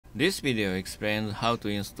This video explains how to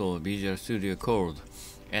install Visual Studio Code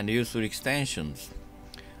and useful extensions.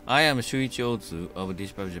 I am Shuichi Otsu of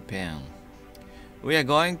DishPub Japan. We are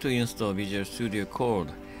going to install Visual Studio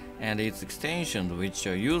Code and its extensions which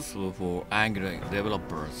are useful for Angular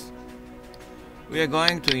developers. We are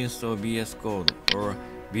going to install VSCode or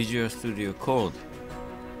Visual Studio Code.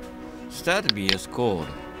 Start VSCode.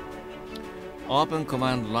 Open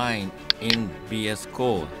command line in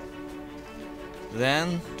VSCode.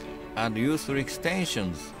 Then add useful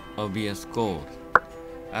extensions of VSCode.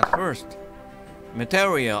 At first,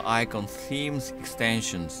 material icon themes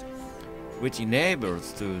extensions, which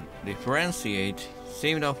enables to differentiate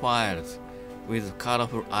similar files with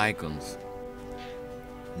colorful icons.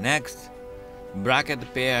 Next,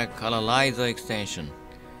 bracket pair Colorizer extension,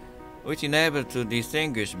 which enables to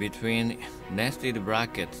distinguish between nested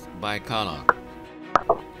brackets by color.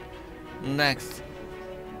 Next,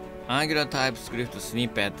 Angular TypeScript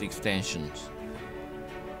snippet extensions,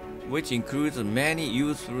 which includes many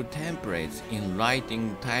useful templates in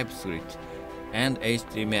writing TypeScript and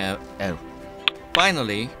HTML.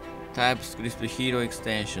 Finally, TypeScript hero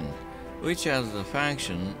extension, which has the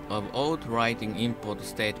function of auto-writing import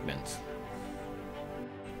statements.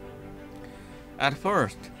 At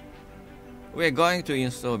first, we are going to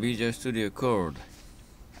install Visual Studio Code.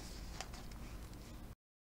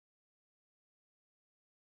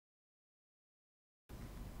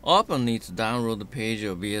 Open its download page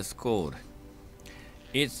of VS Code.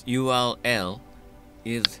 Its URL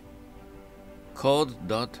is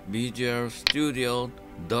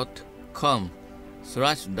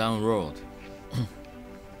code.visualstudio.com/download.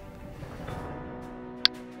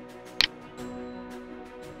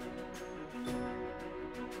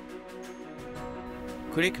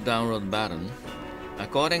 Click download button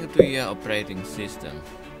according to your operating system.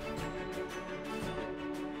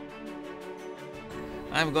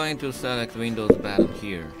 I'm going to select Windows button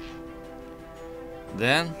here.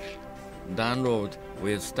 Then download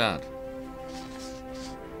will start.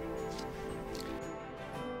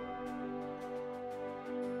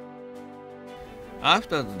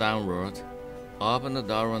 After the download, open the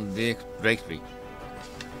download directory.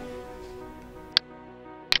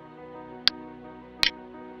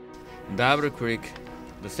 Double-click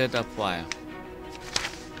the setup file.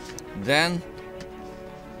 Then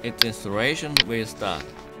its installation will start.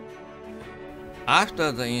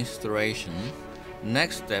 After the installation,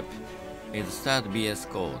 next step is start VS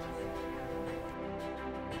Code.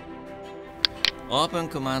 Open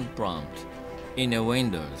command prompt in a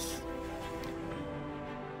Windows.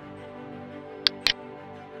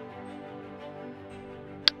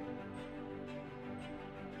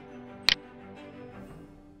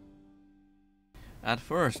 At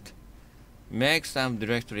first, make some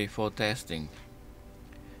directory for testing.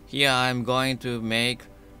 Here I am going to make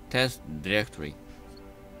test directory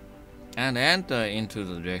and enter into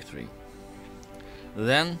the directory.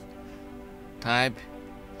 Then type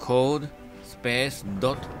code space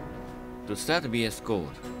dot to start VS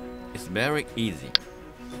Code. It's very easy.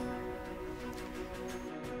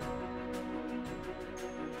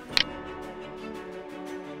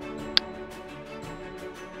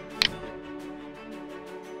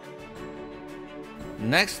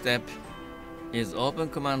 Next step is open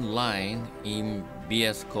command line in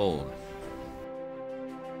VS Code.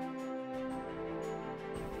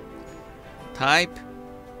 Type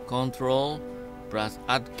Ctrl plus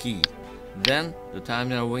Add key. Then the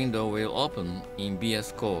terminal window will open in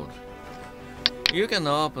VS Code. You can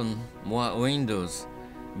open more windows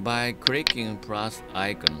by clicking plus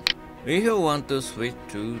icon. If you want to switch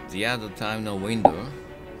to the other terminal window,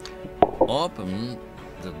 open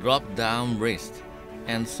the drop-down list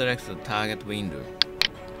and select the target window.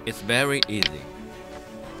 It's very easy.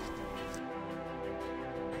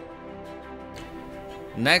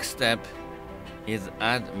 Next step is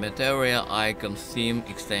add material icon theme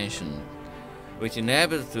extension, which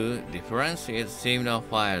enables to differentiate similar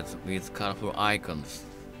files with colorful icons.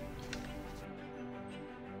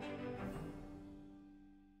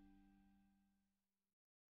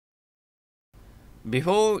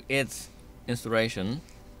 Before its installation,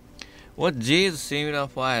 what these similar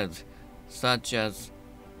files such as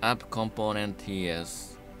app component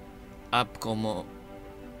TS, app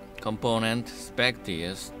component spec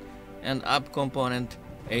TS, and app component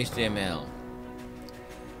HTML.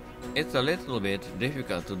 It's a little bit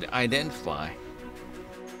difficult to identify.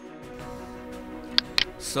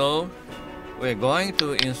 So we're going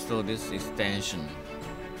to install this extension.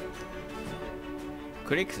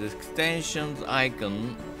 Click the extensions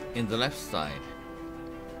icon in the left side.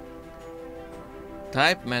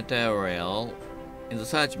 Type material in the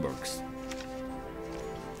search box.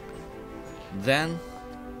 Then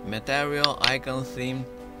material icon theme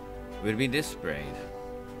will be displayed.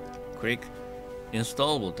 Click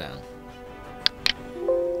Install button.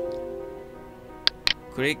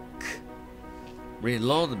 Click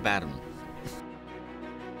Reload button.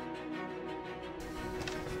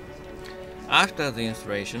 After the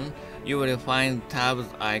installation, you will find tabs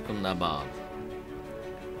icon above.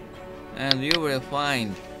 And you will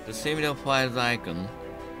find the similar files icon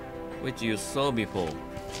which you saw before.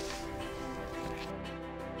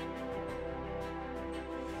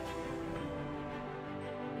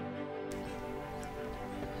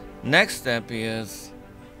 Next step is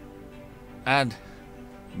add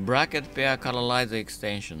bracket pair colorizer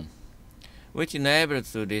extension, which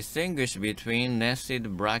enables to distinguish between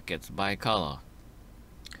nested brackets by color.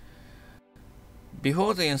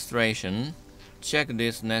 Before the installation, check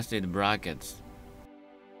these nested brackets.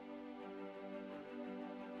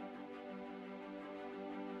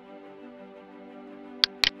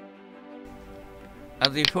 As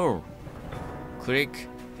before, click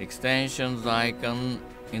Extensions icon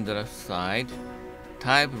in the left side,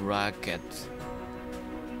 type bracket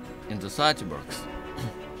in the search box.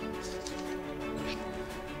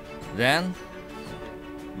 Then,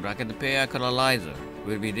 bracket pair colorizer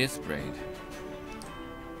will be displayed.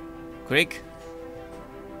 Click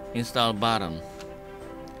Install button.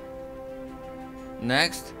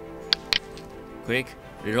 Next, click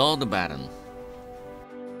Reload button.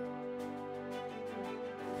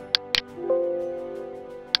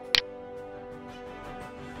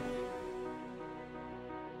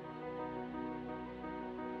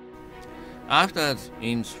 After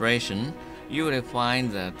installation, you will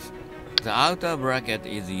find that the outer bracket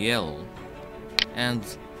is yellow and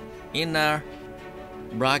inner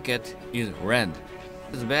bracket is red.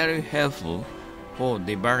 It's very helpful for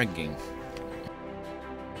debugging.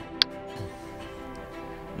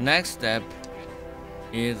 Next step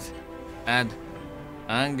is add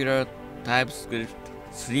Angular TypeScript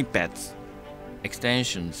Snipetts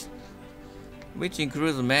extensions, which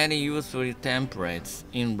includes many useful templates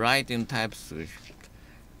in writing TypeScript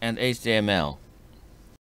and HTML.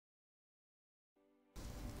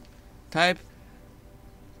 Type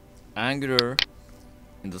Angular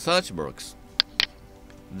in the search box.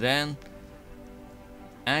 Then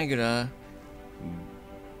Angular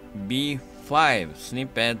V5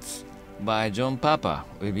 Snipetts by John Papa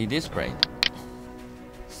will be displayed.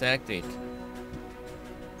 Select it.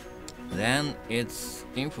 Then its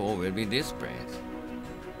info will be displayed.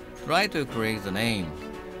 Try to click the name,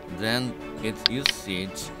 then its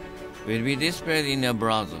usage will be displayed in your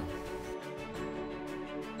browser.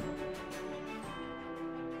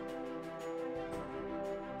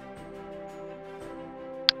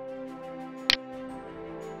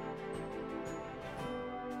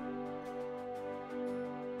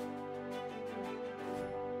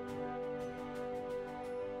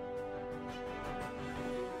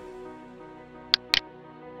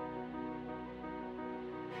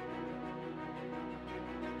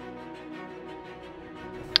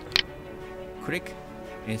 Click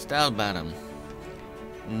Install button.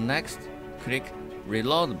 Next, click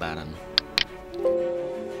Reload button.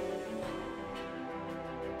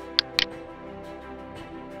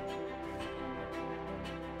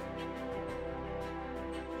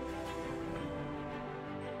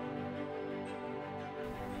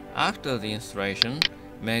 After the installation,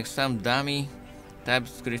 make some dummy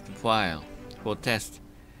TypeScript file for test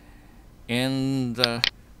in the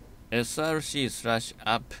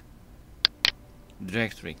src/app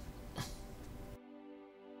directory.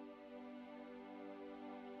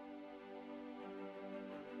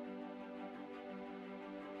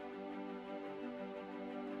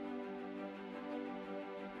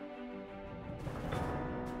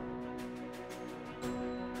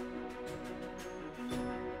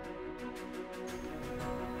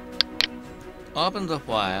 Open the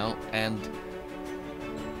file and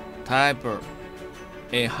type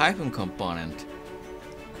a hyphen component.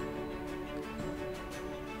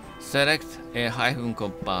 Select a hyphen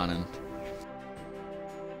component.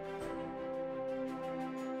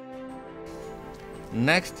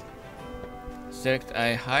 Next, select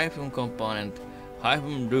a hyphen component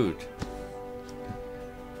hyphen root.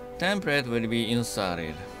 Template will be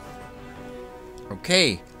inserted.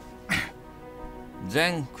 Okay.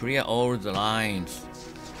 Then clear all the lines.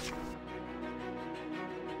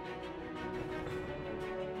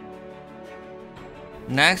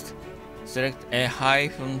 Next, select a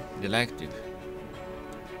hyphen directive.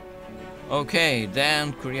 Okay,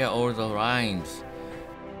 then clear all the lines.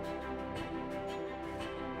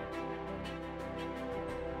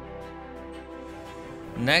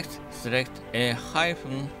 Next, select a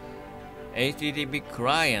hyphen http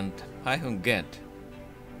client-get.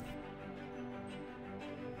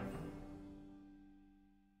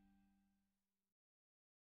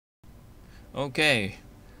 Okay,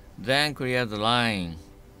 then clear the line.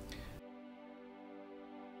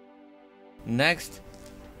 Next,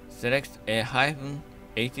 select a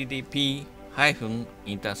HTTP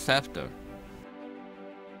interceptor.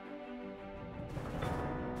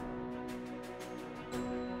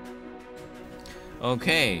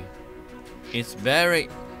 Okay, it's very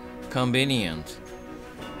convenient.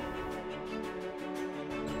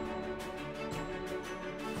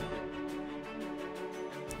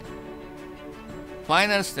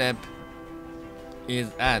 Final step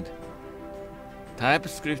is add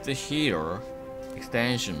TypeScript here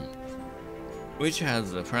extension, which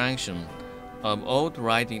has the function of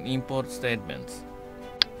auto-writing import statements.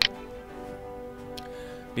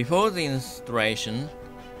 Before the installation,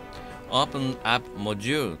 open app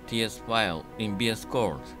module TS file in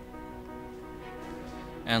VSCode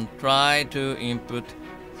and try to input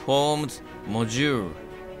forms module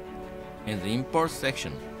in the import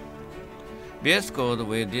section. VSCode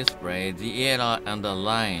will display the error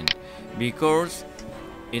underlined because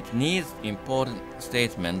it needs important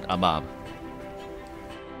statement above.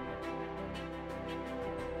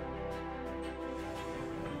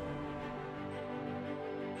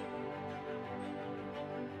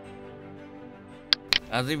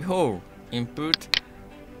 As before, input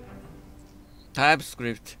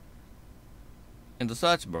TypeScript in the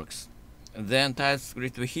search box. Then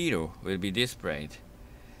TypeScript hero will be displayed.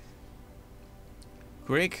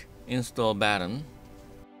 Click Install button.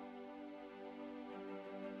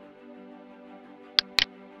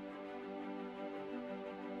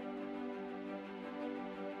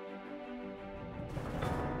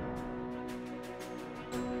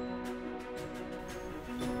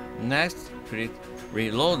 Next, click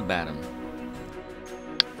Reload button.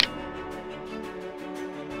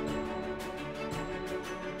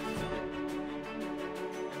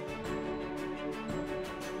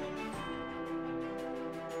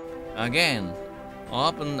 Again,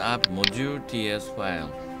 open up module TS file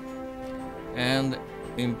and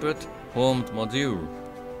input forms module.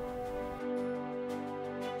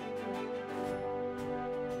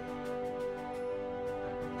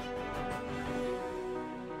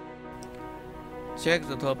 Check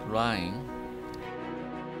the top line.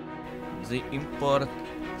 The import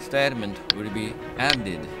statement will be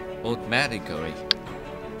added automatically.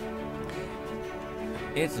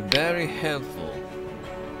 It's very helpful.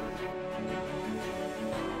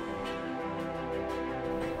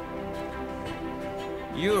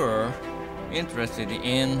 You're interested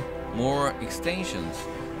in more extensions,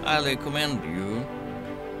 I recommend you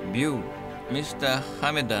view Mr.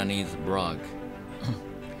 Hamedani's blog.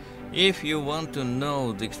 If you want to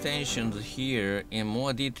know the extensions here in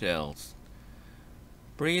more details,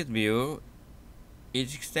 please view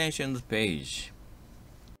each extension's page.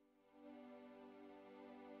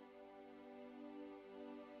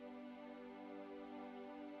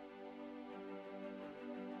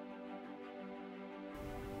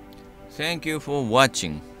 Thank you for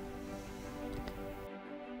watching.